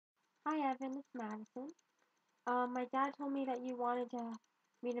Hi Evan, it's Madison. My dad told me that you wanted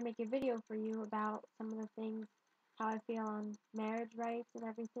me to make a video for you about some of the things, how I feel on marriage rights and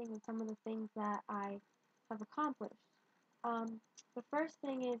everything, and some of the things that I have accomplished. Um, the first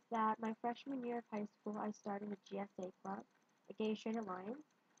thing is that my freshman year of high school, I started a GSA club, a Gay Straight Alliance.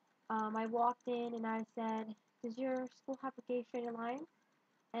 I walked in and I said, "Does your school have a Gay Straight Alliance?"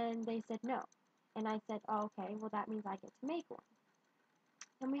 And they said no. And I said, "Oh, okay, well that means I get to make one."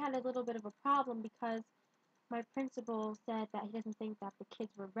 And we had a little bit of a problem because my principal said that he doesn't think that the kids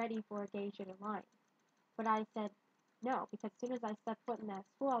were ready for a Gay Straight Alliance. But I said no, because as soon as I stepped foot in that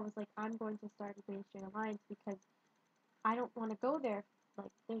school, I was like, I'm going to start a Gay Straight Alliance because I don't want to go there. Like,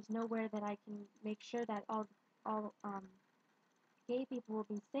 there's nowhere that I can make sure that all gay people will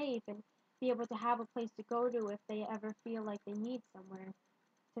be safe and be able to have a place to go to if they ever feel like they need somewhere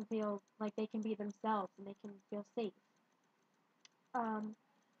to feel like they can be themselves and they can feel safe. Um,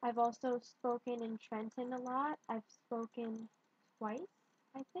 I've also spoken in Trenton a lot. I've spoken twice,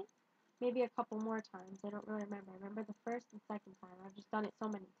 I think. Maybe a couple more times. I don't really remember. I remember the first and second time. I've just done it so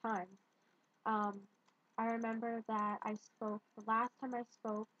many times. Um, I remember that the last time I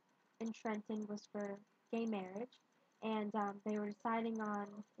spoke in Trenton was for gay marriage, and they were deciding on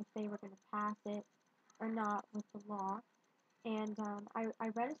if they were going to pass it or not with the law. And I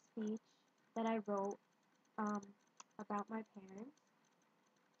read a speech that I wrote um, about my parents,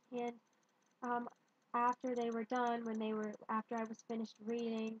 and um, after they were done, after I was finished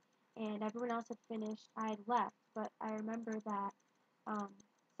reading and everyone else had finished, I had left. But I remember that um,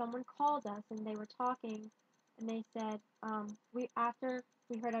 someone called us and they were talking, and they said, after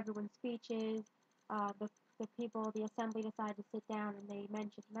we heard everyone's speeches, uh, the the assembly decided to sit down, and they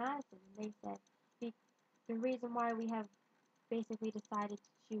mentioned Madison, and they said the reason why we have basically decided to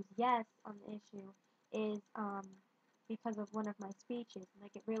choose yes on the issue is because of one of my speeches, and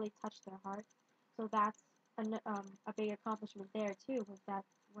like it really touched their hearts. So that's a big accomplishment there too. Was that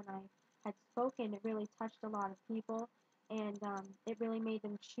when I had spoken, it really touched a lot of people, and it really made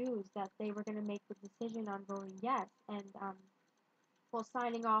them choose that they were going to make the decision on voting yes, and well,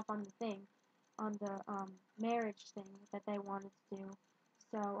 signing off on the thing, on the marriage thing that they wanted to do.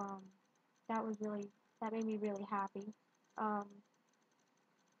 So that was really that made me really happy. Um,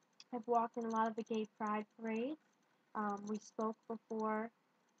 I've walked in a lot of the gay pride parades. We spoke before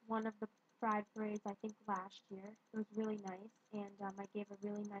one of the pride parades, I think last year. It was really nice, and I gave a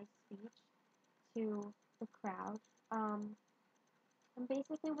really nice speech to the crowd. Um, I'm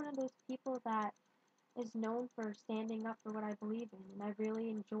basically one of those people that is known for standing up for what I believe in, and I really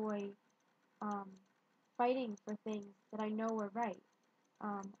enjoy um, fighting for things that I know are right.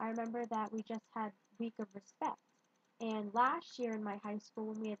 I remember that we just had Week of Respect. And last year in my high school,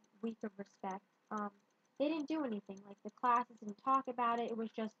 when we had Week of Respect, they didn't do anything. Like the classes didn't talk about it. It was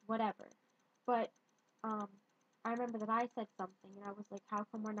just whatever. But um, I remember that I said something, and I was like, "How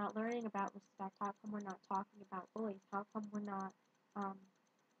come we're not learning about respect? How come we're not talking about bullies? How come we're not um,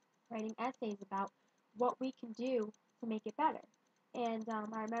 writing essays about what we can do to make it better?" And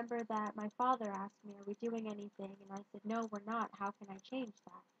I remember that my father asked me, "Are we doing anything?" And I said, "No, we're not. How can I change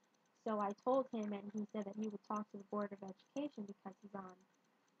that?" So I told him, and he said that he would talk to the Board of Education because he's on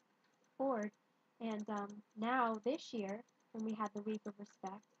board. And now, this year, when we had the Week of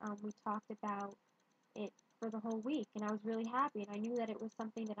Respect, we talked about it for the whole week, and I was really happy. And I knew that it was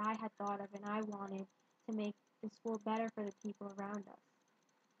something that I had thought of, and I wanted to make the school better for the people around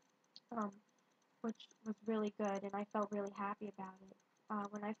us. Um, which was really good, and I felt really happy about it.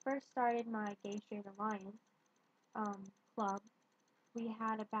 When I first started my Gay Straight Alliance club, we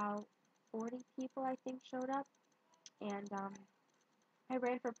had about 40 people, I think, showed up, and I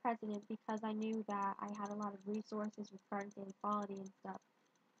ran for president because I knew that I had a lot of resources with parental equality and stuff,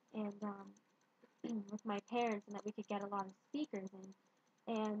 and with my parents, and that we could get a lot of speakers in.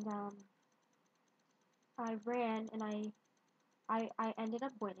 And I ran, and I ended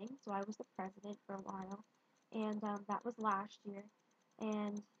up winning, so I was the president for a while, and that was last year,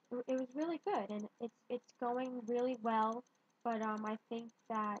 and it was really good, and it's going really well. But I think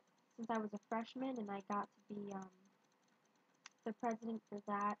that since I was a freshman and I got to be the president for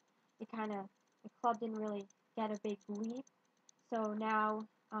that, the club didn't really get a big leap. So now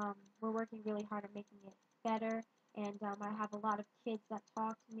we're working really hard on making it better, and I have a lot of kids that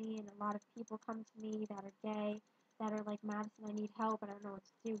talk to me, and a lot of people come to me that are gay, that are like, Madison, I need help, and I don't know what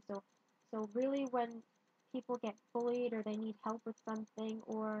to do. So really, when people get bullied or they need help with something,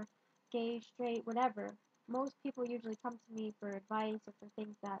 or gay, straight, whatever, most people usually come to me for advice or for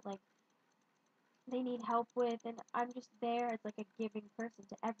things that like they need help with, and I'm just there as like a giving person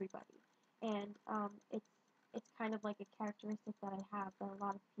to everybody. And it's kind of like a characteristic that I have that a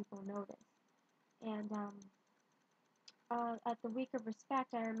lot of people notice. And at the week of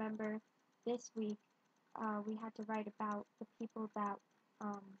respect, I remember this week we had to write about the people that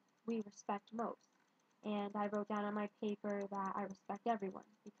um, we respect most. And I wrote down on my paper that I respect everyone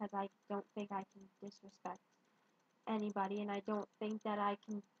because I don't think I can disrespect anybody, and I don't think that I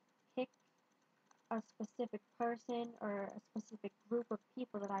can pick a specific person or a specific group of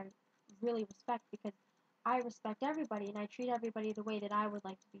people that I really respect because I respect everybody and I treat everybody the way that I would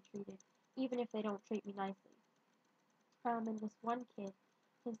like to be treated, even if they don't treat me nicely. And this one kid,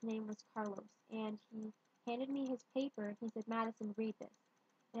 his name was Carlos, and he handed me his paper. He said, Madison, read this.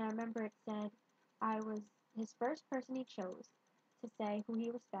 And I remember it said I was his first person he chose to say who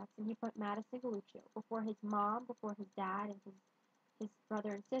he respects, and he put Madison Galluccio before his mom, before his dad, and his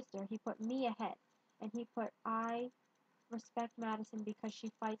brother and sister. He put me ahead, and he put, I respect Madison because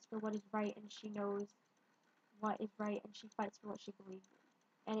she fights for what is right, and she knows what is right, and she fights for what she believes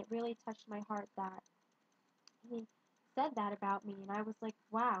in. And it really touched my heart that he said that about me, and I was like,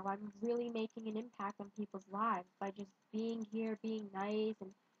 wow, I'm really making an impact on people's lives by just being here, being nice,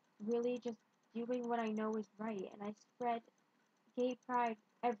 and really just doing what I know is right. And I spread gay pride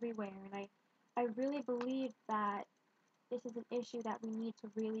everywhere, and I really believe that this is an issue that we need to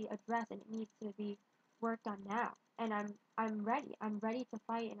really address, and it needs to be worked on now. And I'm ready. I'm ready to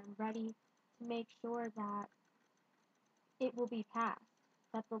fight, and I'm ready to make sure that it will be passed,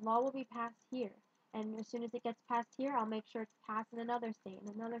 that the law will be passed here. And as soon as it gets passed here, I'll make sure it's passed in another state,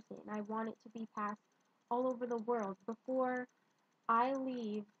 and another state. And I want it to be passed all over the world. Before I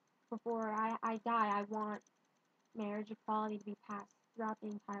leave, before I die, I want marriage equality to be passed throughout the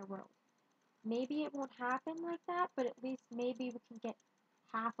entire world. Maybe it won't happen like that, but at least maybe we can get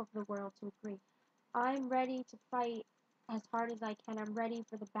half of the world to agree. I'm ready to fight as hard as I can. I'm ready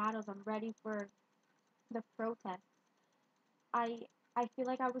for the battles. I'm ready for the protests. I I feel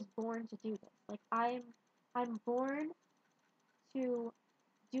like I was born to do this. Like I'm born to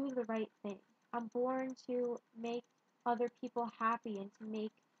do the right thing. I'm born to make other people happy and to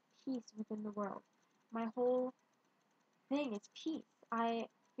make peace within the world. My whole thing is peace. I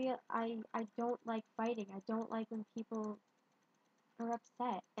don't like fighting. I don't like when people are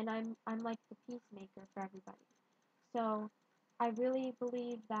upset, and I'm like the peacemaker for everybody. So I really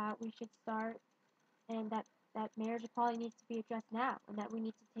believe that we should start, and that marriage equality needs to be addressed now, and that we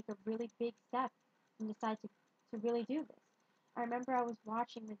need to take a really big step and decide to really do this. I remember I was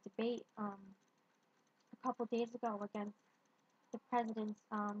watching the debate a couple days ago against the presidents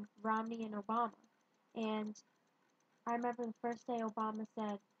Romney and Obama, and I remember the first day Obama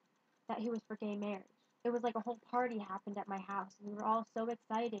said that he was for gay marriage. It was like a whole party happened at my house, and we were all so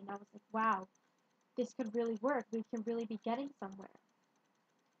excited, and I was like, wow, this could really work. We can really be getting somewhere.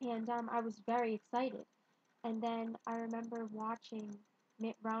 And I was very excited. And then I remember watching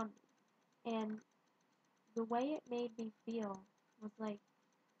Mitt Romney, and the way it made me feel was like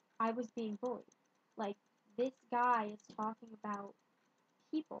I was being bullied. Like, this guy is talking about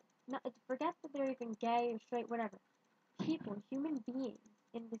people. Not, forget that they're even gay or straight, whatever. People, human beings,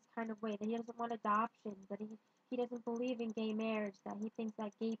 in this kind of way. That he doesn't want adoption. That he doesn't believe in gay marriage. That he thinks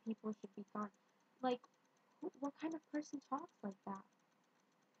that gay people should be gone. Like, what kind of person talks like that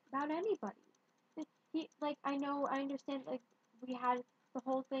about anybody? He, like, I understand, like, we had the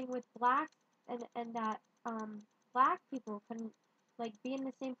whole thing with blacks, and that black people couldn't, like, be in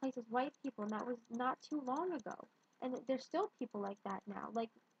the same place as white people, and that was not too long ago. And there's still people like that now. Like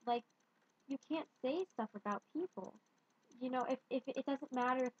you can't say stuff about people. You know, if it doesn't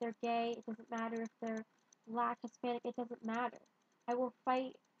matter if they're gay, it doesn't matter if they're black, Hispanic, it doesn't matter. I will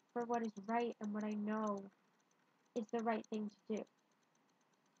fight for what is right and what I know is the right thing to do.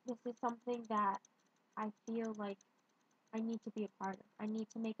 This is something that I feel like I need to be a part of. I need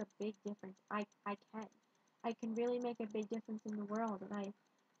to make a big difference. I can. I can really make a big difference in the world, and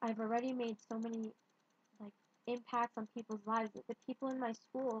I've already made so many, like, impacts on people's lives. The people in my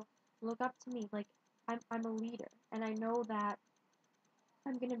school look up to me. Like, I'm a leader, and I know that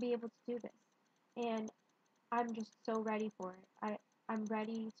I'm gonna be able to do this. And I'm just so ready for it. I'm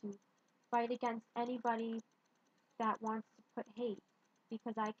ready to fight against anybody that wants to put hate,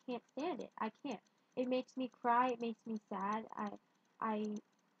 because I can't stand it. I can't. It makes me cry. It makes me sad. I,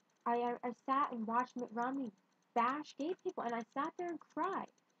 I sat and watched Mitt Romney bash gay people, and I sat there and cried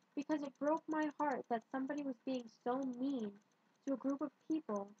because it broke my heart that somebody was being so mean to a group of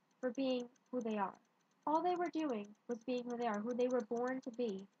people for being who they are. All they were doing was being who they are, who they were born to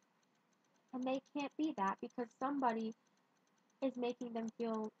be, and they can't be that because somebody is making them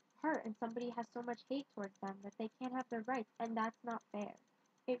feel hurt, and somebody has so much hate towards them that they can't have their rights, and that's not fair.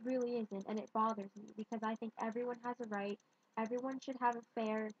 It really isn't, and it bothers me because I think everyone has a right. Everyone should have a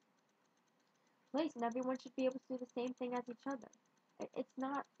fair place, and everyone should be able to do the same thing as each other. It's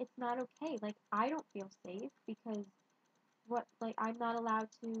not okay. Like I don't feel safe because what like I'm not allowed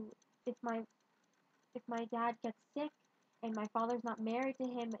to if my dad gets sick and my father's not married to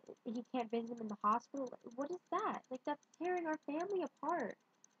him, he can't visit him in the hospital. What is that? Like that's tearing our family apart.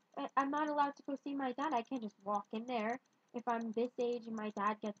 I'm not allowed to go see my dad. I can't just walk in there if I'm this age and my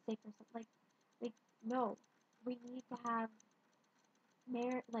dad gets sick or something. Like no, we need to have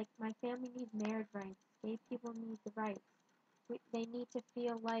like my family needs marriage rights. Gay people need the rights. They need to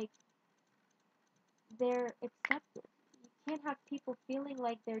feel like they're accepted. You can't have people feeling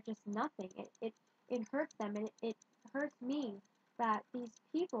like they're just nothing. It hurts them and it hurts me that these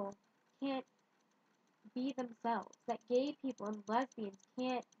people can't be themselves. That gay people and lesbians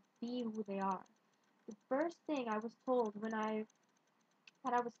can't be who they are. The first thing I was told that I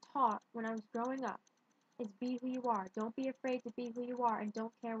was taught when I was growing up is be who you are. Don't be afraid to be who you are and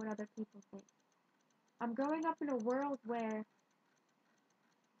don't care what other people think. I'm growing up in a world where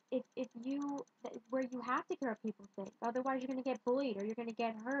if you where you have to care what people think. Otherwise, you're gonna get bullied or you're gonna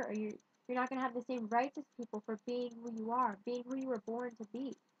get hurt or you're not gonna have the same rights as people for being who you are, being who you were born to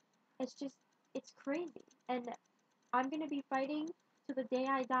be. It's just it's crazy, and I'm gonna be fighting to the day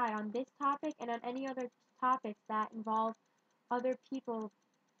I die on this topic and on any other topics that involve other people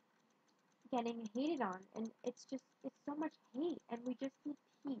getting hated on, and it's so much hate, and we just need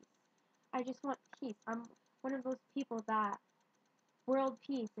peace. I just want peace. I'm one of those people that world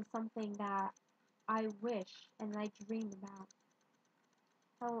peace is something that I wish and I dream about.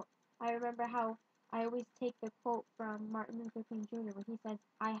 How I remember how I always take the quote from Martin Luther King Jr. where he says,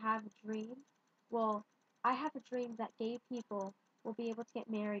 "I have a dream." Well, I have a dream that gay people will be able to get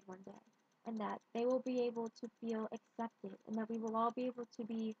married one day, and that they will be able to feel accepted, and that we will all be able to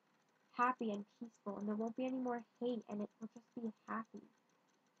be happy and peaceful, and there won't be any more hate, and it will just be happy.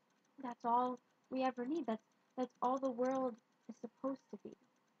 That's all we ever need. That's all the world is supposed to be,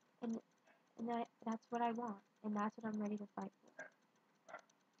 and that's what I want, and that's what I'm ready to fight for.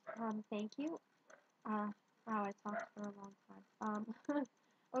 Thank you. Wow, I talked for a long time.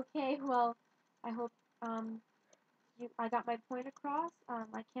 Okay, well, I hope I got my point across.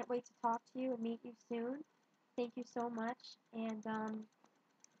 I can't wait to talk to you and meet you soon. Thank you so much, and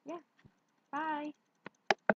yeah, bye.